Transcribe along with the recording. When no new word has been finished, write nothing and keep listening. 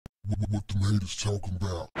What the haters talking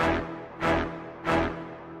about?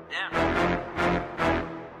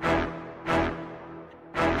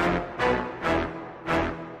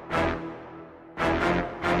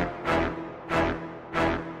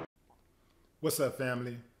 What's up,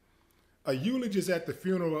 family? A eulogist at the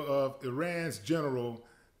funeral of Iran's General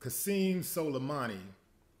Qasem Soleimani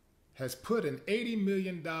has put an $80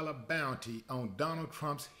 million bounty on Donald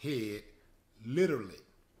Trump's head, literally.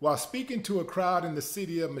 While speaking to a crowd in the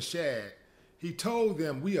city of Mashhad, he told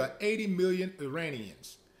them, "We are 80 million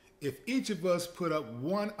Iranians. If each of us put up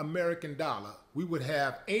 $1 American, we would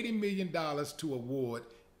have $80 million to award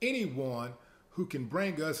anyone who can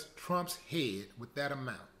bring us Trump's head with that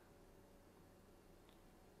amount."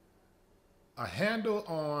 A handle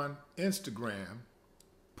on Instagram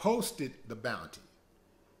posted the bounty,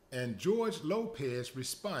 and George Lopez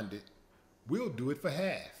responded, "We'll do it for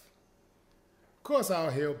half." Of course, all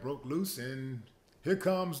hell broke loose, and here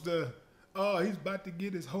comes he's about to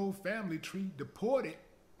get his whole family tree deported.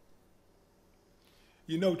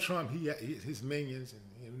 You know, Trump, his minions,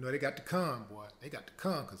 and they got to come, boy. They got to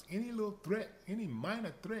come, because any little threat, any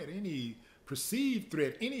minor threat, any perceived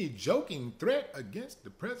threat, any joking threat against the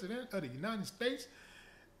President of the United States,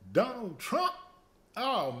 Donald Trump,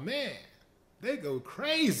 oh man, they go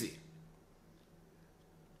crazy.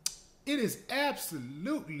 It is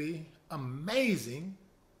absolutely amazing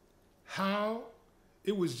how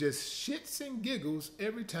it was just shits and giggles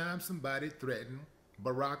every time somebody threatened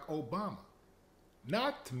Barack Obama,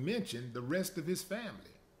 not to mention the rest of his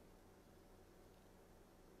family.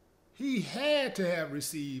 He had to have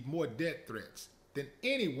received more death threats than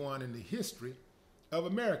anyone in the history of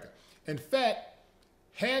America. In fact,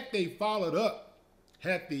 had they followed up,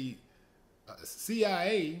 had the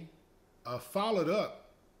CIA followed up,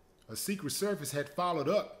 or Secret Service had followed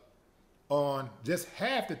up on just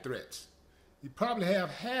half the threats, you'd probably have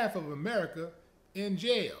half of America in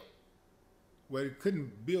jail. Well, they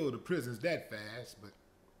couldn't build the prisons that fast, but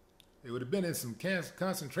they would have been in some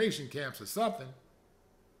concentration camps or something.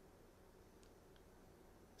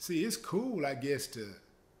 See, it's cool, I guess, to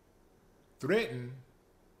threaten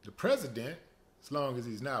the president as long as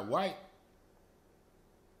he's not white.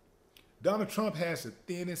 Donald Trump has the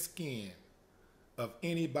thinnest skin of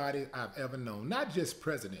anybody I've ever known, not just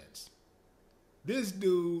presidents. This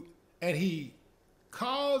dude, and he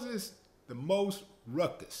causes the most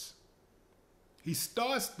ruckus. He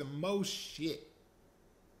starts the most shit.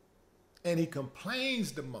 And he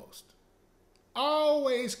complains the most.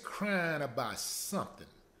 Always crying about something.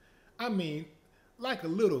 I mean, like a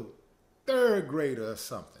little third grader or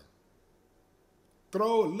something.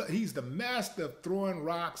 He's the master of throwing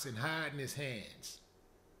rocks and hiding his hands.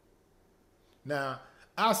 Now,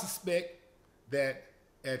 I suspect that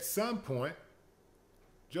at some point,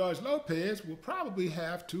 George Lopez will probably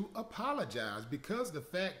have to apologize, because of the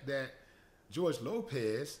fact that George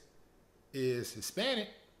Lopez is Hispanic.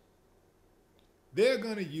 They're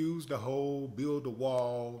going to use the whole build a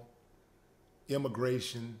wall,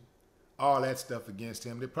 immigration, all that stuff against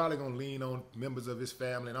him. They're probably going to lean on members of his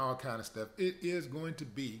family and all kind of stuff. It is going to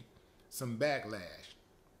be some backlash.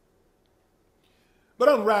 But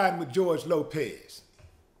I'm riding with George Lopez.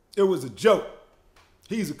 It was a joke.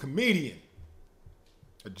 He's a comedian.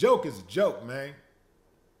 A joke is a joke, man.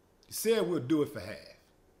 He said we'll do it for half.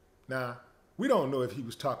 Now, we don't know if he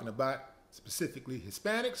was talking about specifically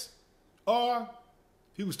Hispanics or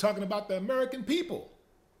he was talking about the American people.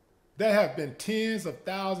 There have been tens of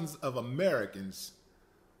thousands of Americans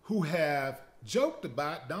who have joked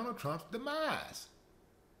about Donald Trump's demise.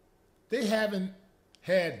 They haven't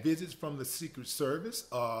had visits from the Secret Service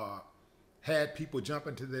or had people jump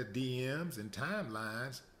into their DMs and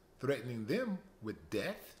timelines threatening them with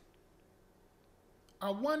death.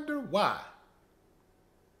 I wonder why.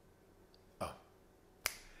 Oh,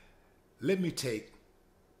 let me take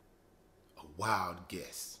a wild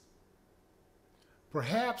guess.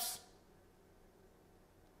 Perhaps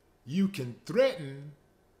you can threaten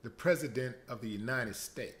the President of the United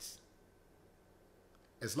States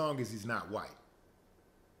as long as he's not white.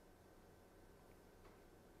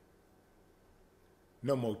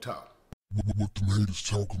 No more talk. What the haters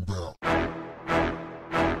talking about?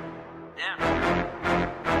 Yeah.